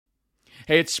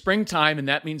Hey, it's springtime, and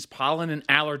that means pollen and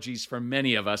allergies for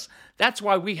many of us. That's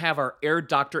why we have our Air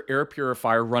Doctor air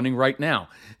purifier running right now.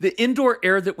 The indoor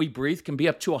air that we breathe can be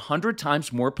up to 100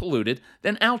 times more polluted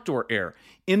than outdoor air.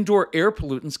 Indoor air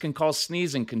pollutants can cause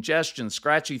sneezing, congestion,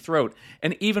 scratchy throat,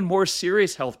 and even more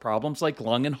serious health problems like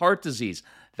lung and heart disease.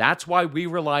 That's why we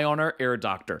rely on our Air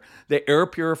Doctor, the air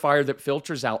purifier that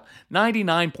filters out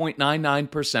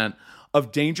 99.99%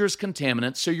 of dangerous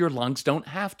contaminants so your lungs don't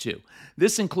have to.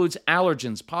 This includes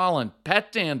allergens, pollen,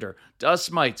 pet dander,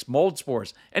 dust mites, mold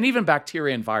spores, and even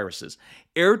bacteria and viruses.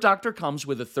 Air Doctor comes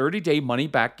with a 30-day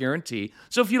money-back guarantee,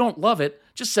 so if you don't love it,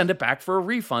 just send it back for a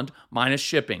refund minus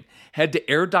shipping. Head to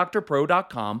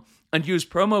airdoctorpro.com and use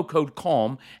promo code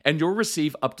CALM, and you'll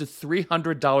receive up to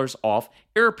 $300 off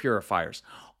air purifiers.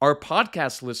 Our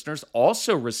podcast listeners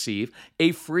also receive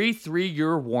a free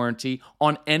 3-year warranty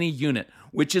on any unit,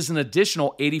 which is an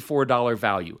additional $84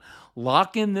 value.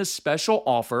 Lock in this special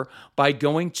offer by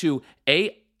going to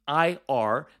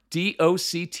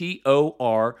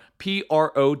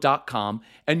airdoctorpro.com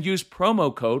and use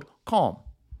promo code CALM.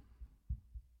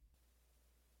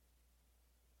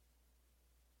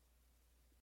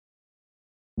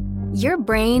 Your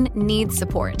brain needs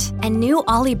support, and new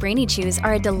Ollie Brainy Chews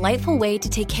are a delightful way to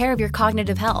take care of your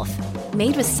cognitive health.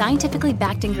 Made with scientifically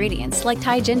backed ingredients like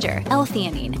Thai ginger,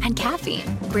 L-theanine, and caffeine,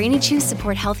 Brainy Chews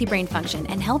support healthy brain function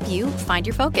and help you find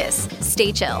your focus,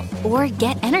 stay chill, or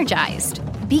get energized.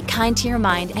 Be kind to your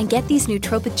mind and get these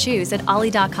nootropic chews at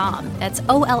ollie.com. That's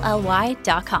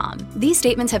OLLY.com. These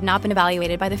statements have not been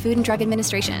evaluated by the Food and Drug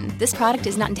Administration. This product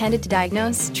is not intended to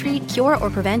diagnose, treat, cure, or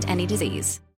prevent any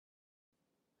disease.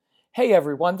 Hey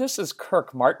everyone, this is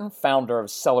Kirk Martin, founder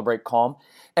of Celebrate Calm,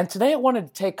 and today I wanted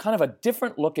to take kind of a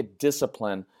different look at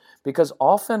discipline, because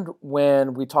often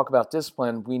when we talk about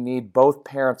discipline, we need both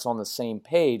parents on the same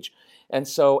page, and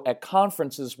so at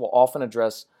conferences we'll often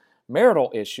address marital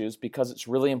issues because it's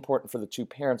really important for the two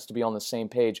parents to be on the same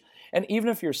page. And even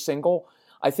if you're single,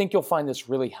 I think you'll find this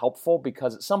really helpful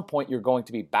because at some point you're going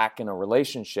to be back in a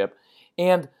relationship.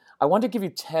 And I want to give you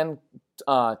 10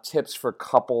 tips for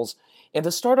couples. And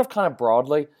to start off kind of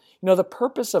broadly, the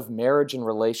purpose of marriage and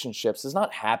relationships is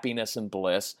not happiness and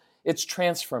bliss. It's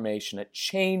transformation. It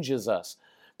changes us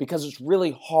because it's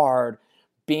really hard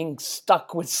being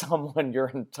stuck with someone your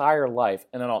entire life.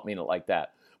 And I don't mean it like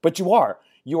that, but you are.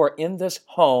 You are in this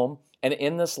home and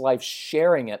in this life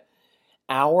sharing it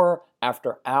hour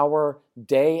after hour,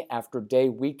 day after day,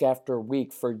 week after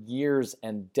week for years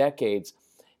and decades.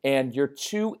 And you're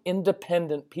two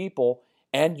independent people,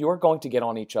 and you're going to get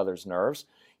on each other's nerves.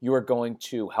 You are going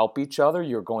to help each other.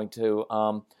 You're going to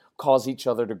cause each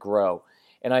other to grow.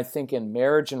 And I think in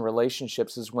marriage and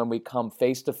relationships is when we come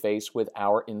face to face with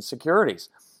our insecurities.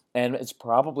 And it's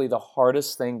probably the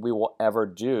hardest thing we will ever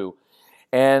do.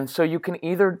 And so you can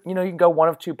either, you can go one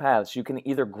of two paths. You can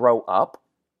either grow up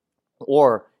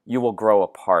or you will grow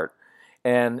apart.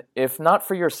 And if not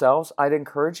for yourselves, I'd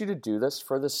encourage you to do this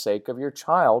for the sake of your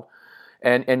child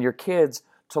and your kids,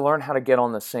 to learn how to get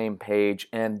on the same page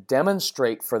and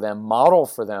demonstrate for them, model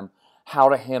for them how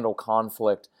to handle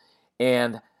conflict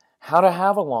and how to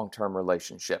have a long-term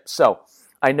relationship. So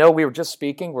I know we were just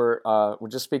speaking, we're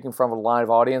just speaking from a live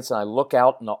audience, and I look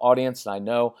out in the audience and I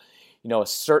know, a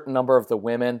certain number of the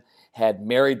women had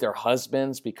married their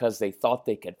husbands because they thought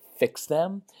they could fix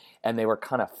them, and they were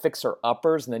kind of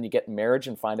fixer-uppers, and then you get in marriage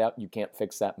and find out you can't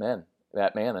fix that man,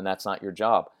 and that's not your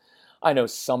job. I know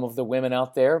some of the women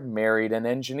out there married an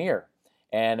engineer,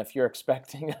 and if you're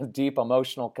expecting a deep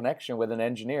emotional connection with an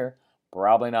engineer,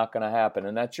 probably not going to happen,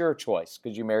 and that's your choice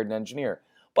because you married an engineer.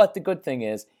 But the good thing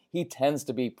is he tends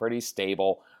to be pretty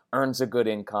stable, earns a good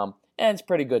income, and is a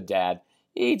pretty good dad.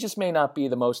 He just may not be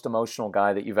the most emotional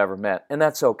guy that you've ever met, and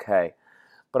that's okay.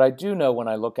 But I do know when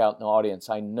I look out in the audience,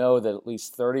 I know that at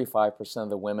least 35%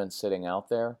 of the women sitting out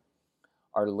there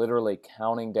are literally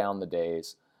counting down the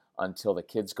days until the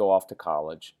kids go off to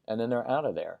college, and then they're out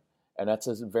of there. And that's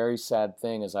a very sad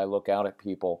thing as I look out at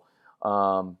people,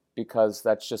 because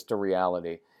that's just a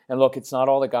reality. And look, it's not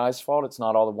all the guy's fault. It's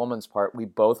not all the woman's part. We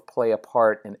both play a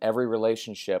part in every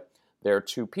relationship. There are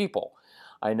two people.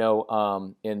 I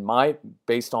know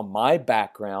based on my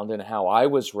background and how I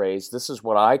was raised, this is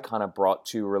what I kind of brought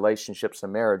to relationships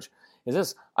and marriage, is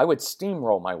this: I would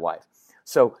steamroll my wife.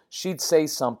 So she'd say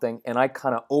something and I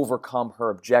kind of overcome her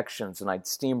objections, and I'd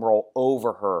steamroll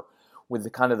over her with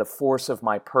the force of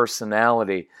my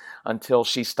personality until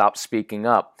she stopped speaking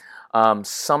up.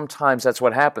 Sometimes that's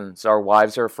what happens. Our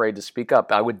wives are afraid to speak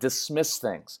up. I would dismiss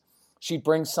things. She'd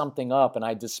bring something up and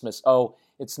I dismiss, oh,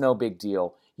 it's no big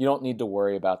deal. You don't need to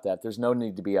worry about that. There's no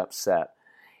need to be upset.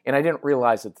 And I didn't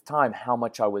realize at the time how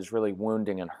much I was really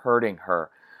wounding and hurting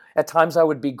her. At times I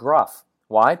would be gruff.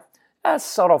 Why? A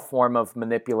subtle form of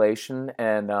manipulation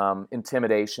and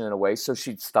intimidation in a way, so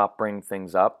she'd stop bringing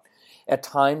things up. At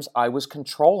times I was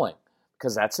controlling,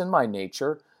 because that's in my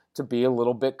nature to be a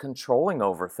little bit controlling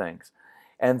over things.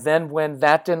 And then when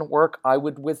that didn't work, I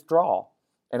would withdraw.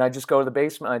 And I'd just go to the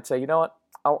basement and I'd say, you know what?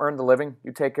 I'll earn the living.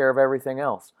 You take care of everything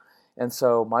else. And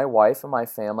so my wife and my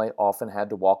family often had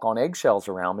to walk on eggshells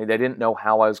around me. They didn't know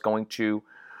how I was going to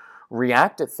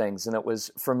react to things. And it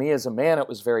was, for me as a man, it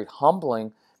was very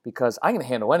humbling because I can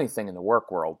handle anything in the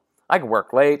work world. I can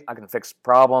work late. I can fix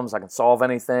problems. I can solve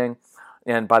anything.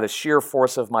 And by the sheer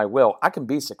force of my will, I can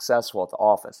be successful at the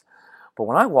office. But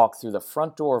when I walked through the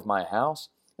front door of my house,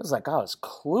 it was like I was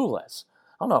clueless.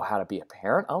 I don't know how to be a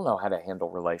parent. I don't know how to handle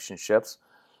relationships.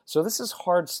 So this is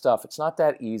hard stuff. It's not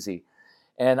that easy.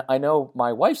 And I know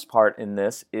my wife's part in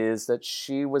this is that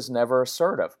she was never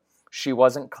assertive. She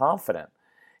wasn't confident.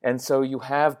 And so you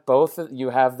have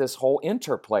this whole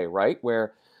interplay, right?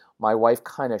 Where my wife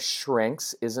kind of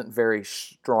shrinks, isn't very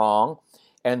strong.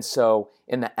 And so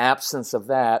in the absence of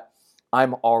that,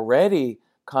 I'm already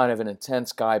kind of an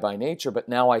intense guy by nature, but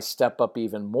now I step up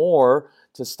even more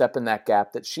to step in that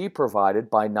gap that she provided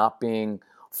by not being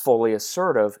fully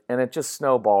assertive, and it just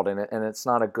snowballed in it, and it's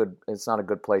not a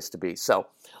good place to be. So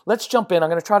let's jump in. I'm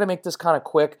going to try to make this kind of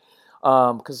quick,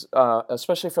 because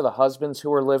especially for the husbands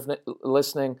who are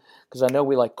listening, because I know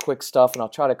we like quick stuff, and I'll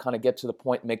try to kind of get to the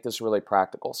point and make this really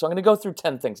practical. So I'm going to go through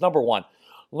 10 things. Number one,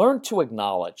 learn to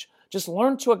acknowledge. Just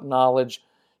learn to acknowledge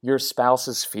your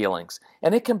spouse's feelings.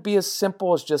 And it can be as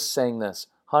simple as just saying this,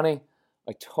 honey,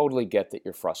 I totally get that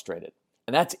you're frustrated.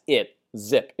 And that's it.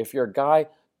 Zip. If you're a guy,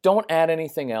 don't add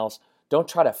anything else. Don't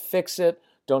try to fix it.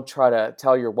 Don't try to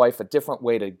tell your wife a different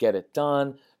way to get it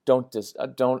done. Don't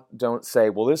say,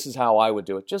 well, this is how I would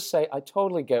do it. Just say, I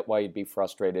totally get why you'd be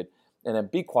frustrated. And then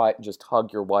be quiet and just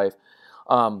hug your wife.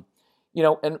 And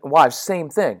wives, same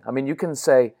thing. I mean, you can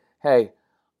say, hey,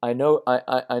 I know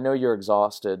you're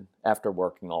exhausted after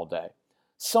working all day.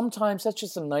 Sometimes that's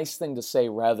just a nice thing to say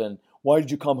rather than, why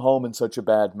did you come home in such a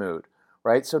bad mood?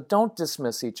 Right? So don't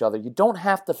dismiss each other. You don't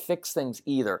have to fix things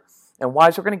either. And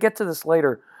wives, we're going to get to this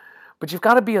later, but you've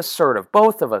got to be assertive.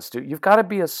 Both of us do. You've got to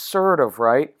be assertive,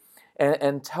 right?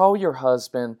 And tell your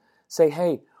husband, say,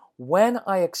 hey, when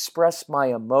I express my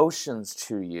emotions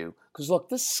to you, because look,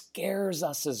 this scares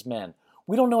us as men.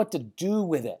 We don't know what to do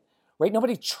with it, right?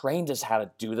 Nobody trained us how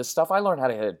to do this stuff. I learned how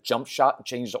to hit a jump shot and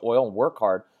change the oil and work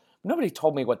hard. Nobody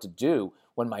told me what to do.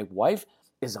 When my wife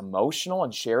is emotional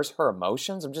and shares her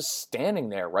emotions, I'm just standing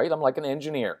there, right? I'm like an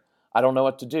engineer. I don't know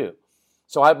what to do.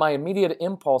 So my immediate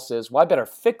impulse is, well, I better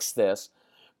fix this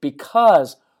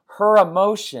because her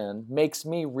emotion makes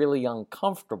me really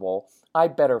uncomfortable. I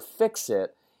better fix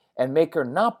it and make her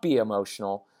not be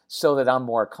emotional so that I'm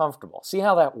more comfortable. See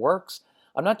how that works?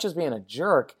 I'm not just being a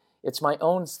jerk. It's my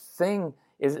own thing,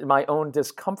 is my own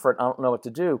discomfort. I don't know what to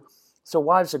do. So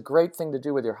wives, a great thing to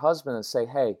do with your husband is say,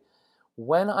 hey,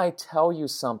 when I tell you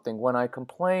something, when I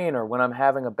complain or when I'm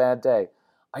having a bad day,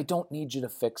 I don't need you to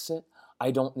fix it. I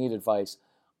don't need advice.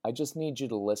 I just need you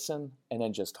to listen and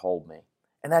then just hold me.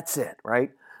 And that's it,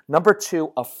 right? Number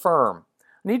two, affirm.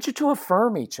 I need you to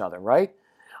affirm each other, right?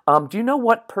 Do you know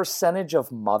what percentage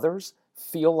of mothers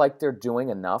feel like they're doing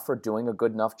enough or doing a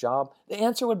good enough job? The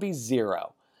answer would be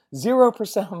 0.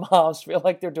 0% of moms feel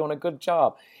like they're doing a good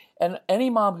job. And any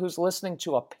mom who's listening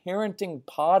to a parenting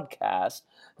podcast,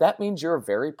 that means you're a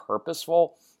very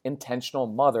purposeful, intentional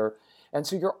mother. And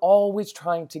so you're always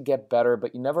trying to get better,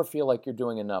 but you never feel like you're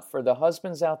doing enough. For the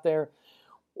husbands out there,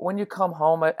 when you come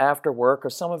home after work, or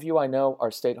some of you I know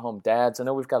are stay-at-home dads, I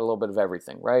know we've got a little bit of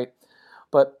everything, right?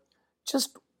 But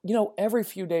just, every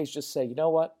few days just say, you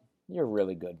know what? You're a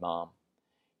really good mom.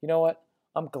 You know what?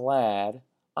 I'm glad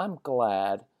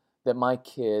that my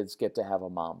kids get to have a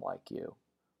mom like you.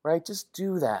 Right? Just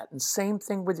do that. And same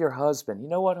thing with your husband. You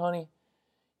know what, honey?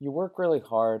 You work really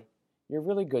hard. You're a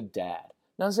really good dad.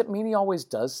 Now, does it mean he always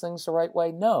does things the right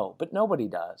way? No, but nobody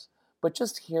does. But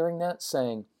just hearing that,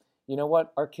 saying, you know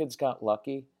what? Our kids got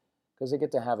lucky because they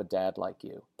get to have a dad like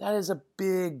you. That is a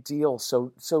big deal.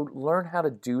 So learn how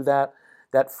to do that.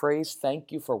 That phrase,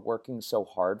 thank you for working so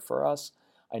hard for us.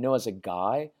 I know as a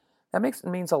guy, that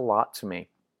means a lot to me.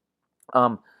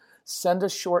 Send a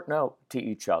short note to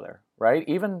each other, right?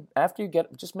 Even after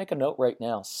just make a note right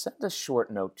now. Send a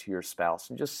short note to your spouse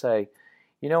and just say,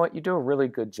 you know what, you do a really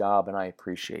good job and I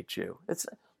appreciate you.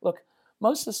 Look,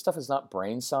 most of this stuff is not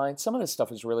brain science. Some of this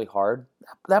stuff is really hard.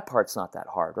 That part's not that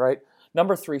hard, right?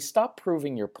 Number 3, stop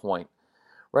proving your point,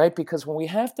 right? Because when we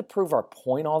have to prove our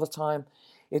point all the time,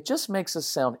 it just makes us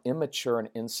sound immature and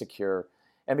insecure.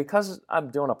 And because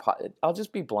I'm doing I'll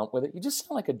just be blunt with it, you just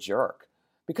sound like a jerk.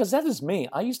 Because that is me.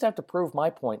 I used to have to prove my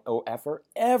point for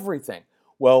everything.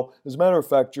 Well, as a matter of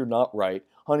fact, you're not right.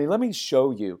 Honey, let me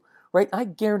show you. Right? I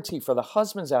guarantee for the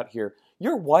husbands out here,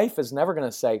 your wife is never going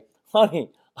to say,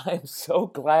 honey, I'm so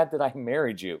glad that I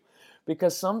married you.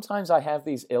 Because sometimes I have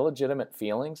these illegitimate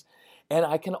feelings, and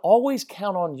I can always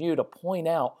count on you to point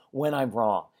out when I'm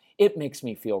wrong. It makes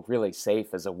me feel really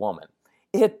safe as a woman.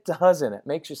 It doesn't. It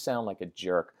makes you sound like a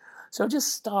jerk. So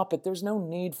just stop it. There's no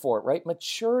need for it, right?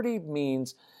 Maturity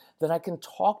means that I can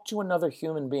talk to another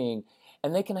human being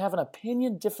and they can have an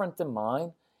opinion different than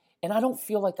mine, and I don't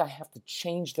feel like I have to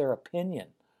change their opinion,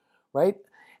 right?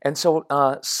 And so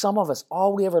some of us,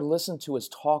 all we ever listen to is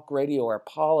talk radio or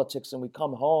politics, and we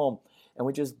come home and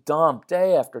we just dump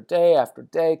day after day after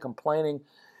day complaining,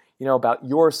 about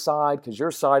your side because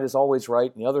your side is always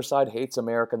right and the other side hates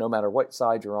America no matter what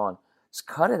side you're on. Just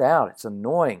cut it out. It's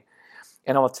annoying.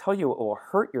 And I'll tell you, it will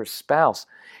hurt your spouse.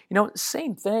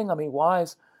 Same thing.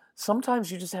 Wives,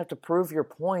 sometimes you just have to prove your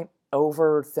point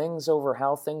over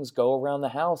how things go around the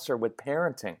house or with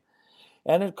parenting.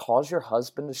 And it causes your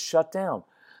husband to shut down.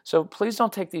 So please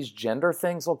don't take these gender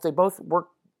things. Look, they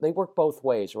work both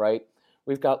ways, right?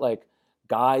 We've got like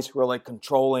guys who are like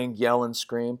controlling, yell and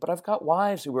scream, but I've got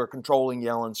wives who are controlling,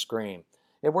 yell and scream.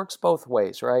 It works both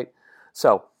ways, right?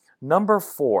 So number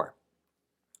 4,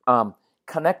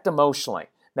 connect emotionally.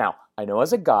 Now, I know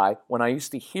as a guy, when I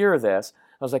used to hear this,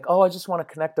 I was like, oh, I just want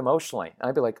to connect emotionally. And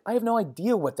I'd be like, I have no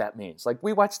idea what that means. Like,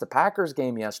 we watched the Packers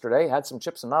game yesterday, had some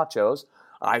chips and nachos.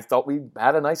 I thought we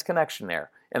had a nice connection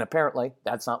there. And apparently,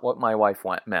 that's not what my wife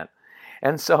meant.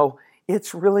 And so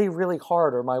it's really, really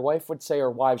hard. Or my wife would say, or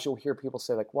wives, you'll hear people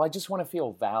say like, well, I just want to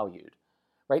feel valued,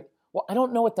 right? Well, I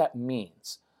don't know what that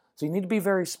means. So you need to be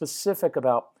very specific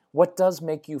about what does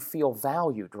make you feel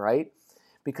valued, right?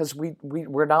 Because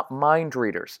we're not mind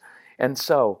readers. And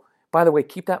so, by the way,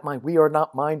 keep that in mind. We are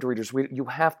not mind readers. You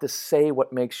have to say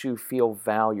what makes you feel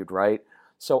valued, right?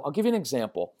 So I'll give you an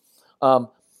example.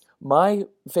 My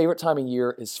favorite time of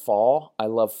year is fall. I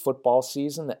love football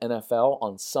season, the NFL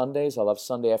on Sundays. I love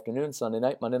Sunday afternoon, Sunday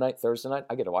night, Monday night, Thursday night.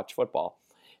 I get to watch football.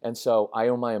 And so I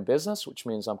own my own business, which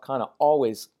means I'm kind of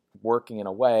always working in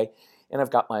a way. And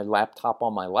I've got my laptop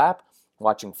on my lap,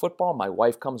 watching football. My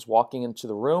wife comes walking into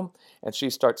the room, and she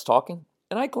starts talking.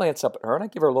 And I glance up at her, and I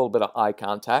give her a little bit of eye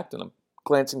contact. And I'm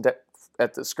glancing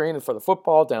at the screen for the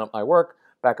football, down at my work,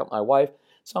 back at my wife.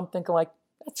 So I'm thinking like,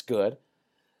 that's good.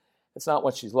 It's not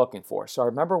what she's looking for. So I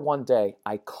remember one day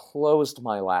I closed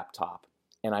my laptop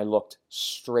and I looked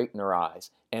straight in her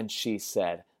eyes and she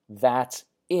said, that's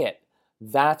it.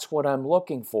 That's what I'm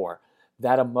looking for.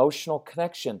 That emotional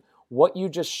connection. What you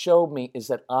just showed me is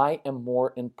that I am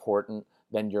more important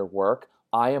than your work.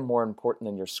 I am more important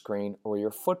than your screen or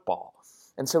your football.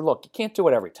 And so look, you can't do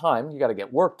it every time. You got to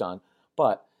get work done.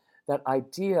 But that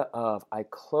idea of I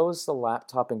close the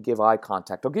laptop and give eye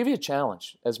contact. I'll give you a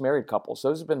challenge as married couples.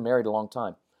 Those who've been married a long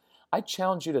time. I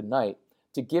challenge you tonight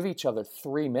to give each other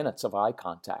 3 minutes of eye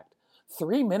contact.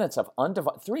 3 minutes of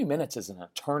 3 minutes is an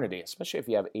eternity, especially if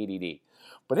you have ADD.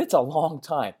 But it's a long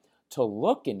time to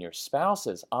look in your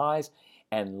spouse's eyes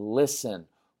and listen.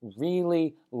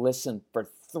 Really listen for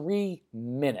 3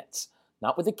 minutes.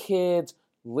 Not with the kids.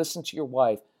 Listen to your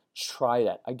wife. Try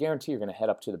that. I guarantee you're going to head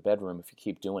up to the bedroom if you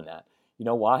keep doing that. You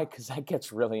know why? Because that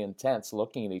gets really intense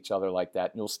looking at each other like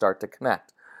that, and you'll start to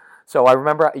connect. So I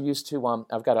remember I used to,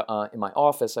 I've got in my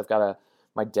office, I've got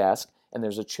my desk, and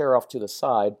there's a chair off to the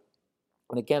side.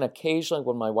 And again, occasionally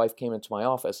when my wife came into my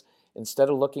office, instead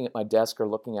of looking at my desk or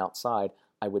looking outside,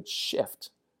 I would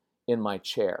shift in my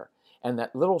chair. And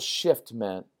that little shift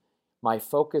meant my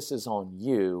focus is on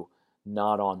you,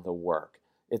 not on the work.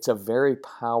 It's a very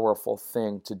powerful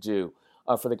thing to do.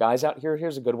 For the guys out here,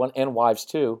 here's a good one, and wives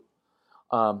too.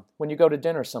 When you go to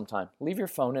dinner sometime, leave your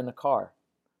phone in the car.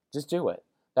 Just do it.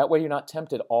 That way you're not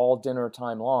tempted all dinner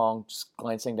time long, just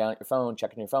glancing down at your phone,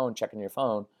 checking your phone, checking your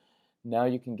phone. Now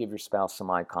you can give your spouse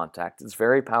some eye contact. It's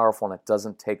very powerful, and it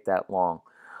doesn't take that long.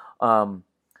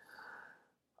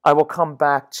 I will come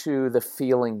back to the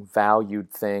feeling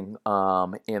valued thing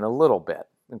in a little bit.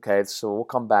 Okay, so we'll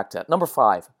come back to that. Number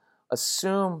 5.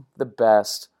 Assume the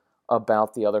best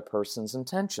about the other person's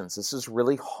intentions. This is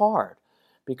really hard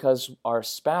because our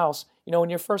spouse, when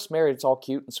you're first married, it's all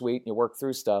cute and sweet and you work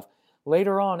through stuff.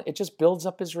 Later on, it just builds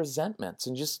up his resentments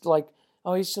and just like,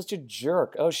 oh, he's such a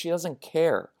jerk. Oh, she doesn't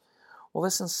care. Well,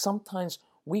 listen, sometimes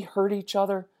we hurt each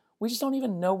other. We just don't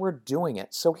even know we're doing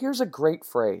it. So here's a great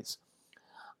phrase.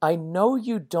 I know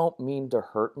you don't mean to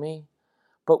hurt me,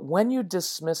 but when you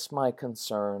dismiss my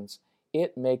concerns,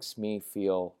 it makes me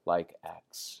feel like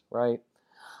X, right?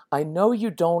 I know you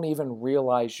don't even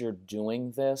realize you're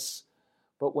doing this,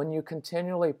 But when you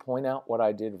continually point out what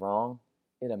I did wrong,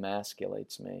 it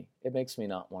emasculates me. It makes me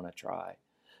not want to try.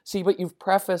 See, but you've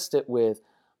prefaced it with,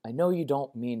 I know you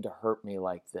don't mean to hurt me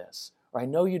like this, or I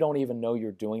know you don't even know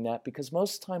you're doing that, because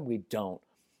most of the time we don't.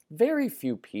 Very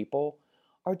few people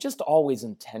are just always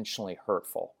intentionally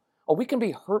hurtful. Oh, we can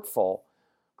be hurtful,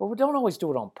 but we don't always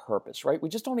do it on purpose, right? We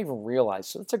just don't even realize.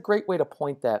 So it's a great way to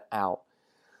point that out.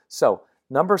 So,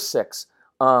 number 6,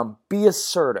 be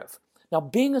assertive. Now,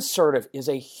 being assertive is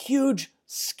a huge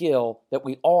skill that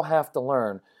we all have to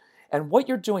learn. And what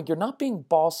you're doing, you're not being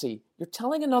bossy. You're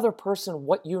telling another person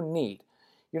what you need.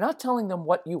 You're not telling them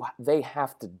what they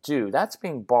have to do. That's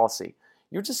being bossy.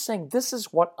 You're just saying, this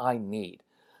is what I need.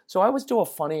 So I always do a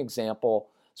funny example,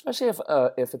 especially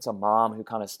if it's a mom who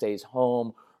kind of stays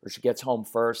home, or she gets home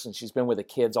first and she's been with the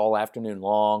kids all afternoon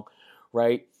long,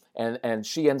 right? And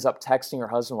she ends up texting her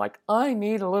husband like, I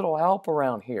need a little help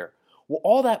around here. Well,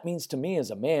 all that means to me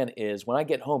as a man is when I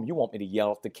get home, you want me to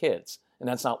yell at the kids. And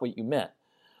that's not what you meant.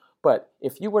 But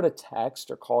if you were to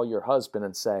text or call your husband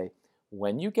and say,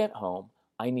 when you get home,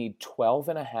 I need 12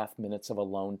 and a half minutes of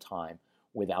alone time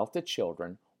without the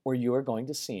children, or you are going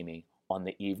to see me on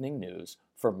the evening news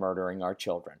for murdering our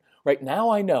children. Right now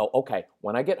I know, okay,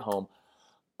 when I get home,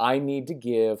 I need to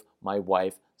give my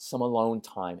wife some alone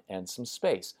time and some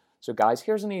space. So guys,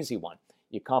 here's an easy one.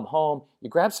 You come home, you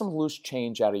grab some loose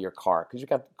change out of your car, because you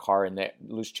got the car in there,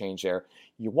 loose change there.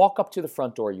 You walk up to the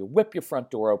front door, you whip your front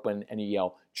door open, and you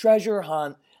yell, treasure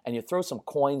hunt, and you throw some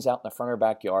coins out in the front of your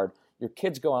backyard. Your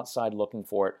kids go outside looking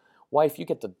for it. Wife, you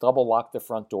get to double lock the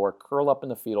front door, curl up in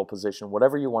the fetal position,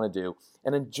 whatever you want to do,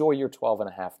 and enjoy your 12 and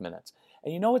a half minutes.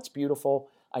 And you know what's beautiful?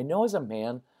 I know as a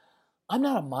man, I'm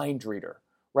not a mind reader,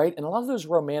 right? And a lot of those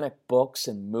romantic books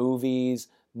and movies,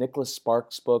 Nicholas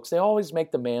Sparks books, they always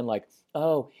make the man like,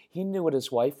 oh, he knew what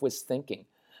his wife was thinking.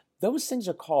 Those things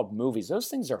are called movies. Those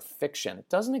things are fiction. It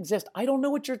doesn't exist. I don't know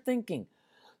what you're thinking.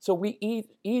 So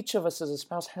each of us as a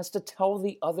spouse has to tell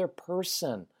the other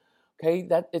person, okay,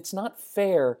 that it's not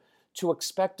fair to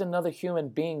expect another human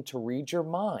being to read your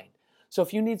mind. So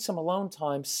if you need some alone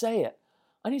time, say it.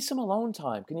 I need some alone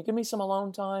time. Can you give me some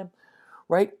alone time?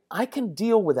 Right? I can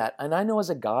deal with that. And I know as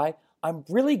a guy, I'm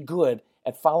really good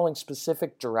at following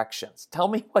specific directions. Tell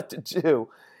me what to do.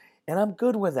 And I'm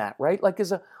good with that, right? Like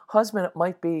as a husband, it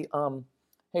might be,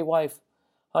 hey wife,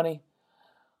 honey,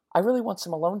 I really want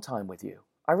some alone time with you.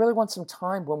 I really want some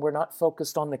time when we're not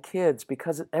focused on the kids,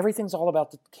 because everything's all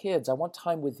about the kids. I want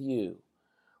time with you,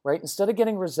 right? Instead of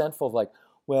getting resentful of like,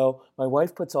 well, my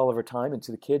wife puts all of her time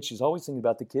into the kids. She's always thinking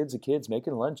about the kids,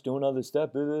 making lunch, doing other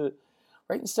stuff, blah, blah, blah.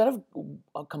 Right? Instead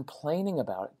of complaining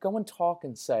about it, go and talk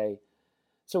and say,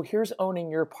 so here's owning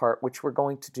your part, which we're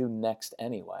going to do next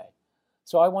anyway.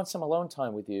 So I want some alone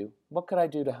time with you. What could I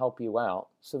do to help you out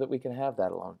so that we can have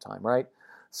that alone time, right?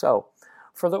 So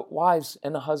for the wives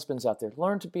and the husbands out there,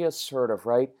 learn to be assertive,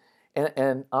 right?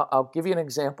 And I'll give you an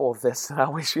example of this that I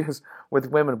always use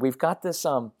with women. We've got this,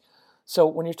 so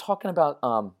when you're talking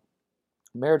about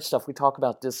marriage stuff, we talk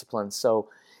about discipline. So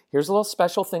here's a little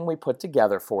special thing we put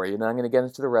together for you, and I'm going to get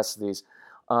into the rest of these.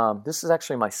 This is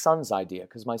actually my son's idea,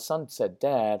 because my son said,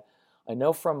 Dad, I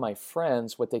know from my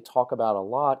friends what they talk about a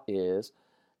lot is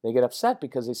they get upset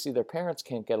because they see their parents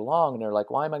can't get along, and they're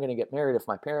like, why am I going to get married if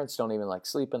my parents don't even like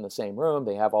sleep in the same room?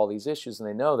 They have all these issues and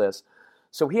they know this.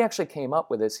 So he actually came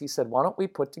up with this. He said, why don't we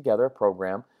put together a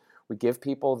program? We give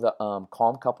people the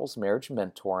Calm Couples Marriage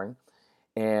Mentoring,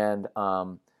 and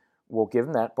we'll give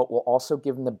them that, but we'll also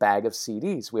give them the bag of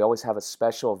CDs. We always have a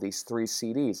special of these 3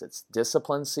 CDs. It's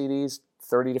discipline CDs,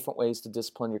 30 different ways to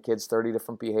discipline your kids, 30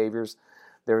 different behaviors.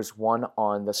 There's one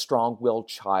on the strong-willed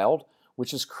child,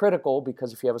 which is critical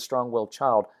because if you have a strong-willed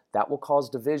child, that will cause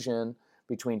division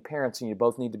between parents and you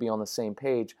both need to be on the same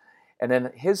page. And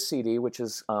then his CD, which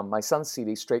is my son's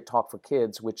CD, Straight Talk for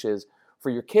Kids, which is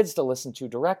for your kids to listen to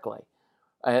directly.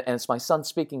 And it's my son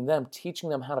speaking them,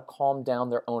 teaching them how to calm down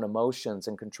their own emotions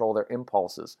and control their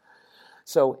impulses.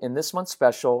 So in this month's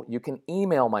special, you can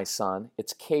email my son.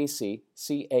 It's Casey,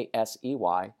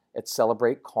 C-A-S-E-Y, at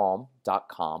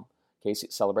celebratecalm.com, Casey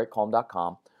at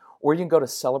celebratecalm.com. Or you can go to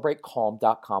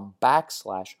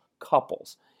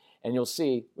celebratecalm.com/couples. And you'll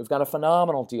see we've got a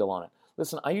phenomenal deal on it.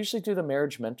 Listen, I usually do the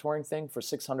marriage mentoring thing for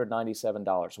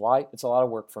 $697. Why? It's a lot of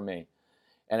work for me.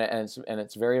 And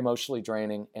it's very emotionally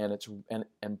draining,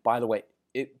 and by the way,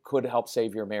 it could help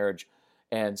save your marriage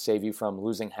and save you from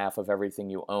losing half of everything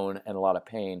you own and a lot of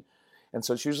pain. And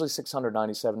so it's usually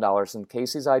 $697. And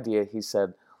Casey's idea, he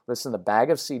said, listen, the bag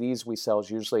of CDs we sell is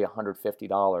usually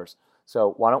 $150.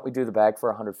 So why don't we do the bag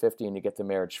for $150 and you get the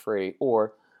marriage free?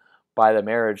 Or buy the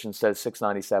marriage instead of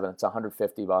 $697, it's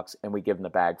 $150 and we give them the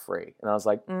bag free. And I was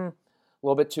like, a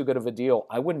little bit too good of a deal.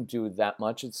 I wouldn't do that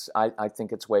much. I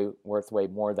think it's worth way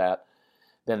more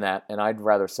than that, and I'd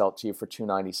rather sell it to you for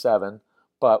 $297.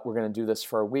 But we're going to do this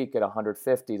for a week at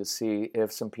 $150 to see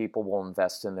if some people will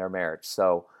invest in their marriage.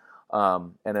 So,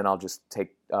 and then I'll just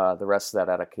take the rest of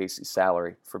that out of Casey's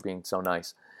salary for being so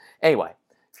nice. Anyway,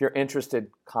 if you're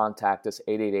interested, contact us,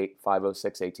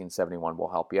 888-506-1871. We'll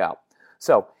help you out.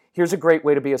 So here's a great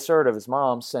way to be assertive as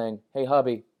mom saying, hey,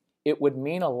 hubby, it would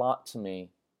mean a lot to me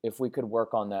if we could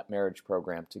work on that marriage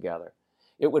program together.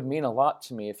 It would mean a lot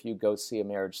to me if you go see a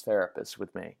marriage therapist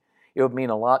with me. It would mean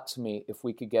a lot to me if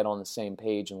we could get on the same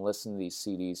page and listen to these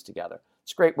CDs together.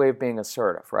 It's a great way of being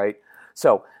assertive, right?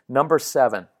 So, number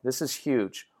 7, this is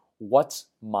huge. What's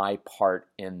my part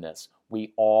in this?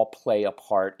 We all play a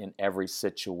part in every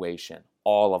situation.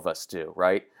 All of us do,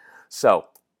 right? So,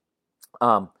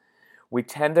 we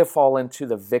tend to fall into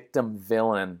the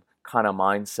victim-villain kind of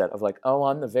mindset of like, oh,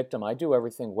 I'm the victim. I do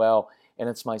everything well, and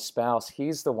it's my spouse.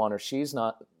 He's the one or she's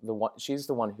not the one. She's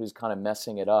the one who's kind of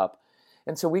messing it up.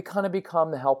 And so we kind of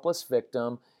become the helpless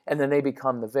victim, and then they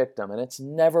become the victim. And it's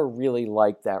never really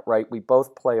like that, right? We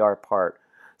both play our part.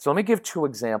 So let me give 2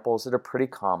 examples that are pretty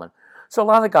common. So a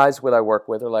lot of the guys that I work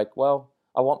with are like, well,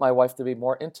 I want my wife to be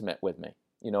more intimate with me.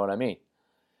 You know what I mean?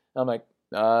 And I'm like,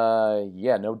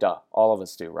 yeah, no duh. All of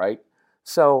us do, right?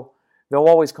 So they'll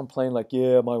always complain like,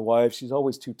 yeah, my wife, she's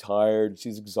always too tired.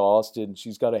 She's exhausted, and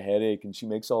she's got a headache, and she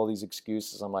makes all these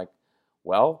excuses. I'm like,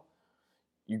 well,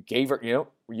 you gave her,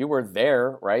 you were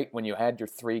there, right, when you had your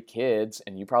 3 kids,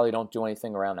 and you probably don't do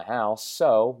anything around the house.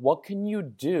 So what can you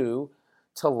do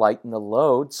to lighten the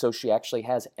load so she actually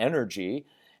has energy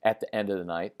at the end of the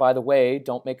night? By the way,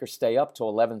 don't make her stay up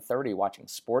till 11:30 watching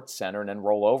SportsCenter and then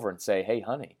roll over and say, hey,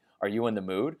 honey, are you in the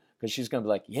mood? Because she's going to be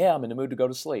like, yeah, I'm in the mood to go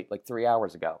to sleep like 3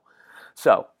 hours ago.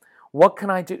 So what can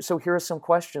I do? So here are some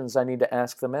questions I need to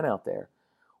ask the men out there.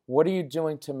 What are you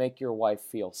doing to make your wife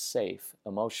feel safe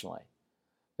emotionally?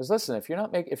 Because listen, if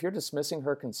you're dismissing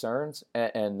her concerns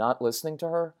and not listening to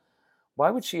her,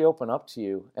 why would she open up to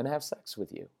you and have sex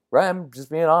with you? Right? I'm just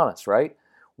being honest, right?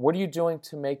 What are you doing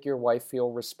to make your wife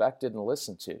feel respected and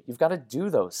listened to? You've got to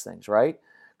do those things, right?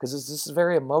 Because this is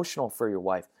very emotional for your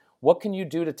wife. What can you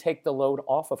do to take the load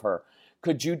off of her?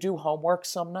 Could you do homework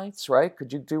some nights, right?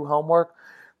 Could you do homework?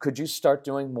 Could you start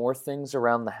doing more things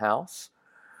around the house,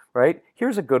 right?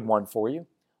 Here's a good one for you.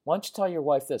 Why don't you tell your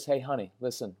wife this? Hey, honey,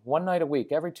 listen, one night a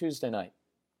week, every Tuesday night,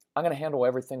 I'm going to handle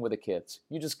everything with the kids.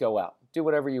 You just go out. Do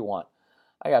whatever you want.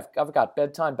 I've got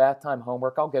bedtime, bath time,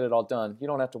 homework. I'll get it all done. You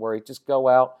don't have to worry. Just go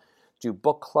out, do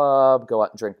book club, go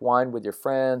out and drink wine with your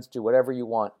friends, do whatever you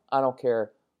want. I don't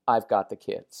care. I've got the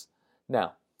kids.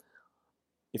 Now,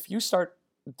 if you start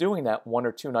doing that 1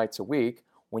 or 2 nights a week,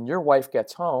 when your wife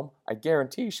gets home, I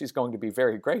guarantee she's going to be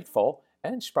very grateful,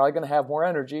 and she's probably going to have more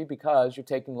energy because you're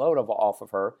taking load off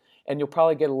of her, and you'll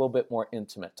probably get a little bit more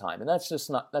intimate time. And that's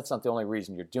not the only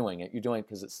reason you're doing it. You're doing it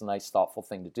because it's a nice, thoughtful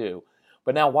thing to do.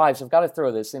 But now, wives, I've got to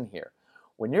throw this in here.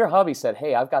 When your hubby said,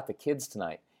 hey, I've got the kids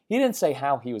tonight, he didn't say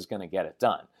how he was going to get it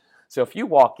done. So if you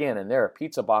walk in and there are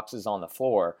pizza boxes on the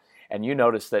floor, and you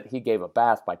notice that he gave a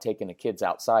bath by taking the kids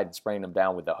outside and spraying them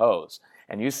down with the hose,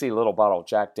 and you see a little bottle of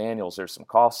Jack Daniels or some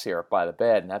cough syrup by the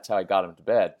bed, and that's how he got him to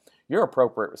bed, your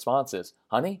appropriate response is,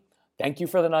 honey, thank you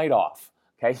for the night off.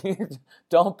 Okay?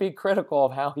 Don't be critical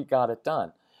of how he got it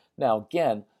done. Now,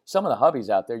 again, some of the hubbies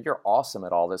out there, you're awesome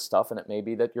at all this stuff, and it may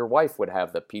be that your wife would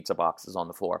have the pizza boxes on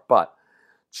the floor, but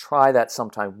try that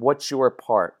sometime. What's your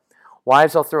part?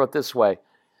 Wives, I'll throw it this way.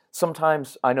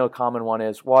 Sometimes I know a common one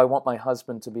is, well, I want my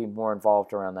husband to be more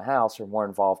involved around the house or more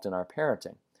involved in our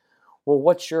parenting. Well,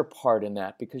 what's your part in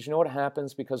that? Because you know what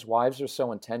happens? Because wives are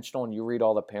so intentional and you read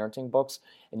all the parenting books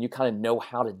and you kind of know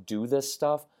how to do this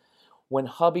stuff. When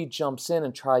hubby jumps in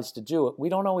and tries to do it, we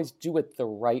don't always do it the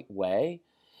right way.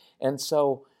 And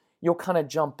so you'll kind of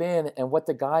jump in, and what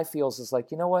the guy feels is like,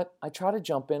 you know what? I try to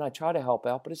jump in, I try to help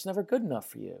out, but it's never good enough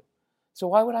for you. So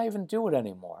why would I even do it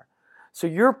anymore? So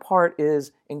your part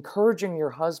is encouraging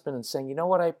your husband and saying, you know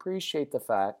what? I appreciate the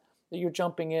fact that you're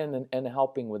jumping in and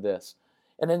helping with this.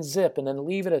 And then zip, and then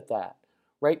leave it at that,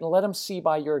 right? And let him see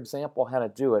by your example how to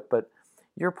do it. But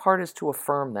your part is to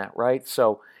affirm that, right?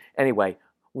 So anyway,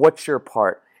 what's your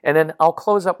part? And then I'll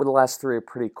close up with the last 3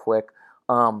 pretty quick.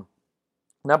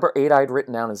 Number 8 I'd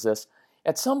written down is this.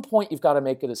 At some point, you've got to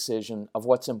make a decision of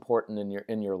what's important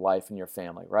in your life and your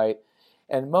family, right?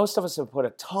 And most of us have put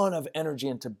a ton of energy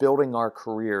into building our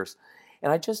careers.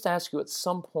 And I just ask you at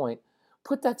some point,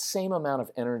 put that same amount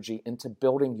of energy into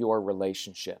building your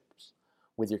relationships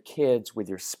with your kids, with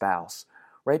your spouse,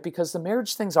 right? Because the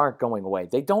marriage things aren't going away.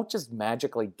 They don't just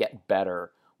magically get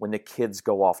better when the kids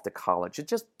go off to college. It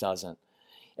just doesn't.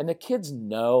 And the kids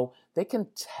know, they can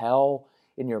tell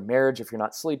in your marriage if you're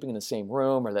not sleeping in the same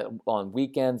room, or that on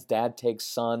weekends dad takes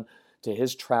son to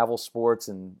his travel sports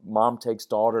and mom takes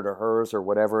daughter to hers, or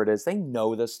whatever it is. They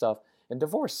know this stuff, and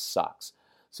divorce sucks.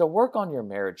 So work on your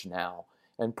marriage now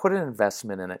and put an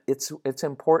investment in it. It's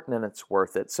important and it's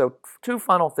worth it. So 2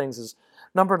 final things is,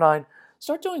 number 9,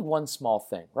 start doing one small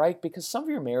thing, right? Because some of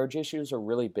your marriage issues are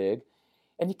really big,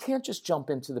 and you can't just jump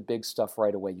into the big stuff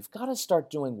right away. You've got to start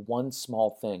doing one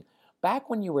small thing. Back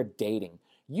when you were dating,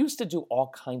 you used to do all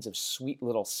kinds of sweet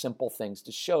little simple things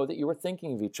to show that you were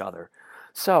thinking of each other.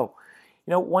 So,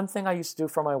 one thing I used to do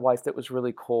for my wife that was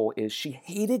really cool is she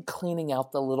hated cleaning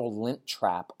out the little lint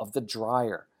trap of the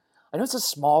dryer. I know it's a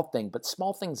small thing, but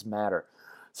small things matter.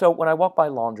 So when I walked by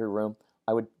laundry room,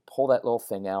 I would pull that little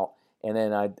thing out, and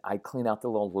then I'd clean out the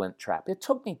little lint trap. It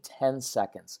took me 10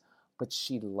 seconds, but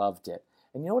she loved it.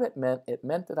 And you know what it meant? It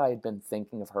meant that I had been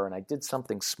thinking of her, and I did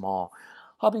something small.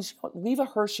 Hubbies, leave a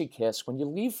Hershey Kiss. When you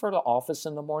leave for the office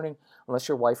in the morning, unless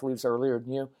your wife leaves earlier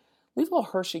than you, leave a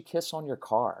little Hershey Kiss on her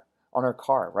car,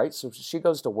 right? So if she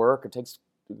goes to work or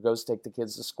goes to take the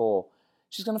kids to school,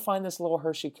 she's going to find this little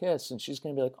Hershey Kiss, and she's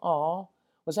going to be like, "Aw,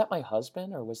 was that my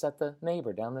husband, or was that the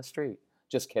neighbor down the street?"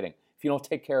 Just kidding. If you don't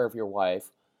take care of your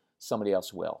wife, somebody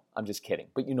else will. I'm just kidding.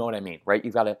 But you know what I mean, right?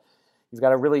 You've got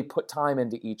to really put time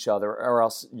into each other, or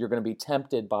else you're going to be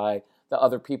tempted by the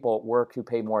other people at work who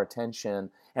pay more attention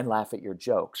and laugh at your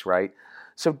jokes, right?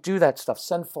 So do that stuff.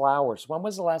 Send flowers. When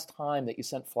was the last time that you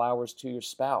sent flowers to your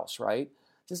spouse, right?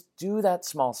 Just do that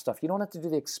small stuff. You don't have to do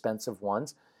the expensive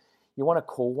ones. You want a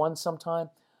cool one sometime?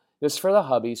 This is for the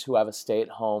hubbies who have a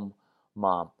stay-at-home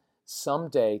mom.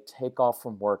 Someday, take off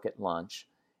from work at lunch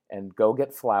and go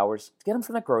get flowers. Get them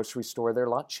from the grocery store. They're a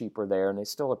lot cheaper there, and they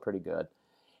still are pretty good.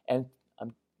 And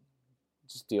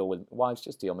wives,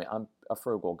 just deal with me. I'm a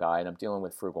frugal guy, and I'm dealing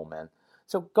with frugal men.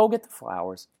 So go get the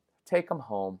flowers, take them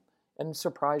home, and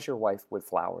surprise your wife with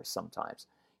flowers sometimes.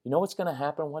 You know what's going to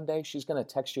happen one day? She's going to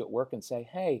text you at work and say,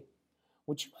 "Hey,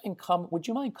 would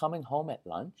you mind coming home at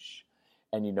lunch?"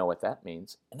 And you know what that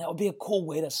means. And that would be a cool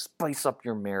way to spice up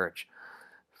your marriage.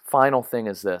 Final thing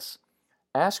is this.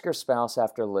 Ask your spouse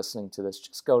after listening to this,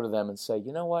 just go to them and say,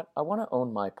 "You know what? I want to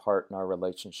own my part in our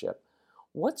relationship.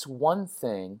 What's one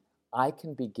thing I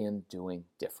can begin doing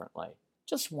differently?"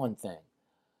 Just one thing.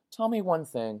 Tell me one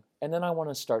thing, and then I want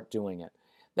to start doing it.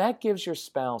 That gives your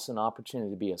spouse an opportunity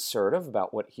to be assertive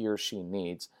about what he or she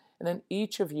needs, and then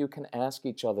each of you can ask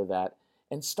each other that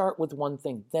and start with one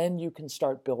thing. Then you can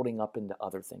start building up into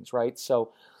other things, right?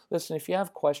 So listen, if you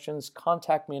have questions,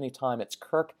 contact me anytime. It's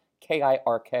Kirk,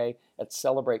 K-I-R-K, at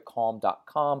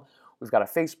celebratecalm.com. We've got a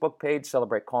Facebook page,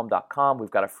 celebratecalm.com.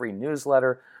 We've got a free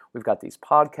newsletter. We've got these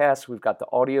podcasts. We've got the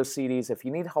audio CDs. If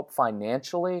you need help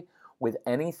financially with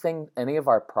anything, any of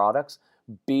our products,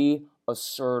 be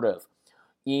assertive.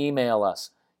 Email us.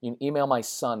 You can email my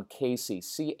son, Casey,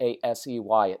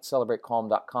 C-A-S-E-Y, at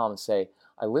celebratecalm.com and say,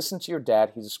 "I listened to your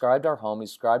dad. He described our home. He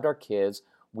described our kids.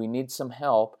 We need some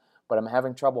help, but I'm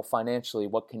having trouble financially.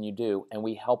 What can you do?" And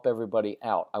we help everybody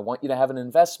out. I want you to have an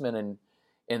investment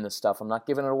in the stuff. I'm not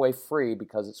giving it away free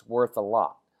because it's worth a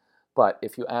lot. But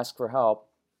if you ask for help,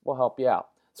 we'll help you out.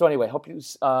 So anyway, hope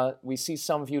we see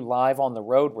some of you live on the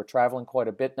road. We're traveling quite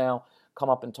a bit now. Come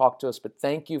up and talk to us. But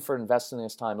thank you for investing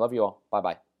this time. Love you all.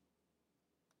 Bye-bye.